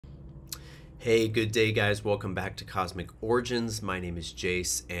Hey, good day guys. Welcome back to Cosmic Origins. My name is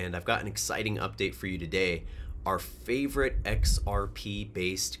Jace and I've got an exciting update for you today. Our favorite XRP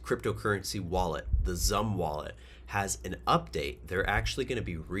based cryptocurrency wallet, the Xumm wallet, has an update. They're actually going to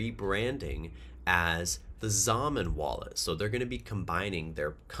be rebranding as the Xaman wallet. So they're going to be combining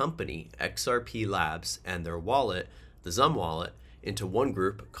their company, Xrp Labs, and their wallet, the Xumm wallet, into one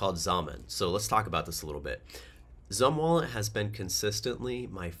group called Xaman. So let's talk about this a little bit. Xumm wallet has been consistently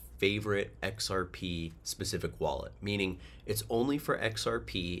my favorite XRP specific wallet, meaning it's only for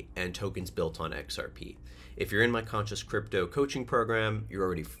XRP and tokens built on XRP. If you're in my Conscious Crypto coaching program, you're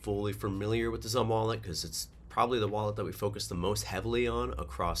already fully familiar with the Xumm wallet because it's probably the wallet that we focus the most heavily on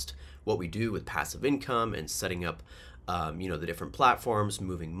across what we do with passive income and setting up the different platforms,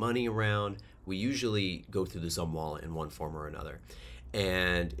 moving money around. We usually go through the Xumm wallet in one form or another.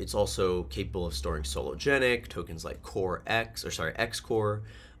 And it's also capable of storing sologenic tokens like Xcore.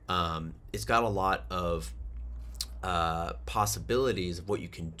 It's got a lot of possibilities of what you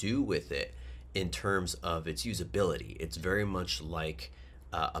can do with it in terms of its usability. It's very much like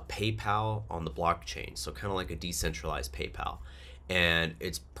a PayPal on the blockchain, so kind of like a decentralized PayPal. And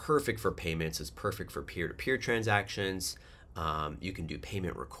it's perfect for payments. It's perfect for peer-to-peer transactions. You can do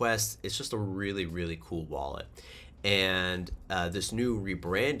payment requests. It's just a really, really cool wallet. And this new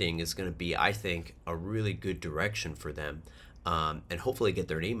rebranding is going to be, I think, a really good direction for them, and hopefully get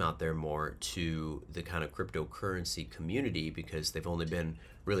their name out there more to the kind of cryptocurrency community, because they've only been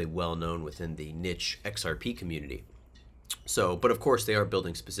really well known within the niche XRP community. So, but of course they are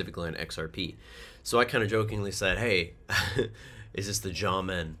building specifically on XRP. So I kind of jokingly said, hey, is this the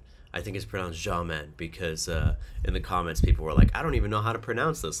Xaman? I think it's pronounced Xaman, because in the comments people were like, I don't even know how to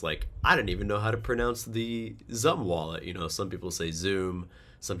pronounce this. Like, I didn't even know how to pronounce the Xumm wallet. You know, some people say Zoom,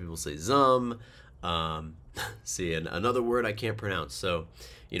 some people say Xumm. See, and another word I can't pronounce. So,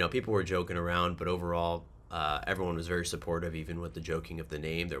 you know, people were joking around, but overall, everyone was very supportive, even with the joking of the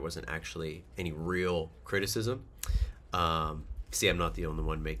name. There wasn't actually any real criticism. See, I'm not the only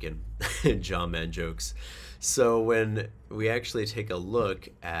one making Xaman jokes. So when we actually take a look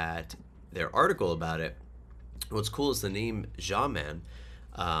at their article about it, what's cool is the name Xaman.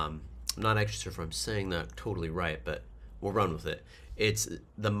 I'm not actually sure if I'm saying that totally right, but we'll run with it. It's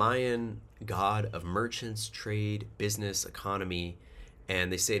the Mayan god of merchants, trade, business, economy,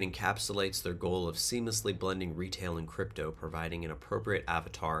 and they say it encapsulates their goal of seamlessly blending retail and crypto, providing an appropriate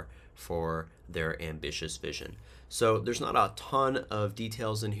avatar for their ambitious vision. So there's not a ton of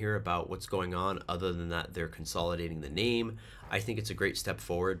details in here about what's going on, other than that they're consolidating the name. I think it's a great step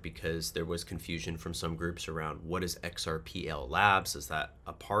forward, because there was confusion from some groups around what is Xrpl Labs. Is that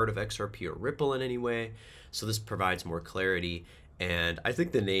a part of Xrp or Ripple in any way? So this provides more clarity. And I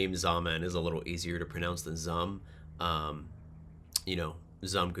think the name Xaman is a little easier to pronounce than Xumm. You know,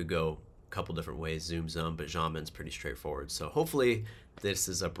 Xumm could go a couple different ways, Zoom, Xumm, but Xaman's pretty straightforward. So hopefully this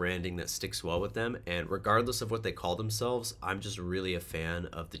is a branding that sticks well with them. And regardless of what they call themselves, I'm just really a fan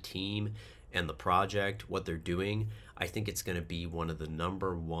of the team and the project, what they're doing. I think it's going to be one of the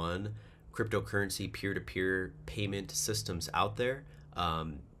 #1 cryptocurrency peer-to-peer payment systems out there,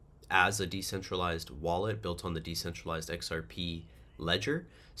 as a decentralized wallet built on the decentralized XRP ledger.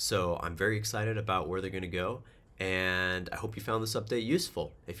 So I'm very excited about where they're going to go, and I hope you found this update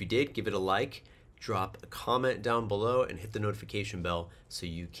useful. If you did, give it a like, drop a comment down below, and hit the notification bell so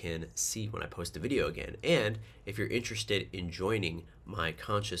you can see when I post a video again. And if you're interested in joining my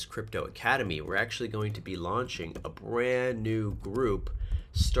Conscious Crypto Academy, we're actually going to be launching a brand new group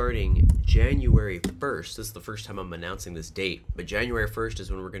starting January 1st. This is the first time I'm announcing this date, but January 1st is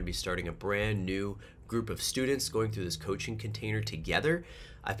when we're going to be starting a brand new group of students going through this coaching container together.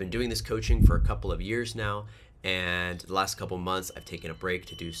 I've been doing this coaching for a couple of years now, and the last couple months I've taken a break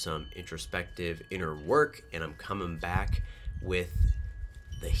to do some introspective inner work, and I'm coming back with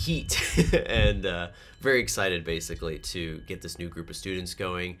the heat and very excited basically to get this new group of students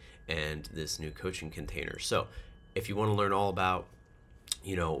going and this new coaching container. So if you want to learn all about,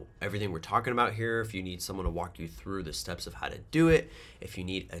 you know, everything we're talking about here, if you need someone to walk you through the steps of how to do it, if you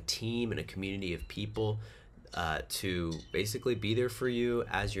need a team and a community of people to basically be there for you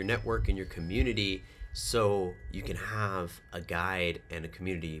as your network and your community, so you can have a guide and a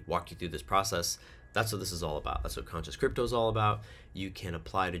community walk you through this process, that's what this is all about. That's what Conscious Crypto is all about. You can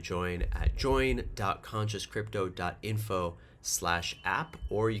apply to join at join.consciouscrypto.info/app,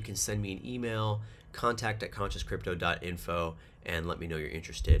 or you can send me an email, contact@consciouscrypto.info, and let me know you're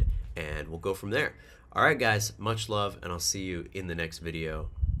interested, and we'll go from there. All right, guys, much love, and I'll see you in the next video.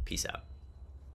 Peace out.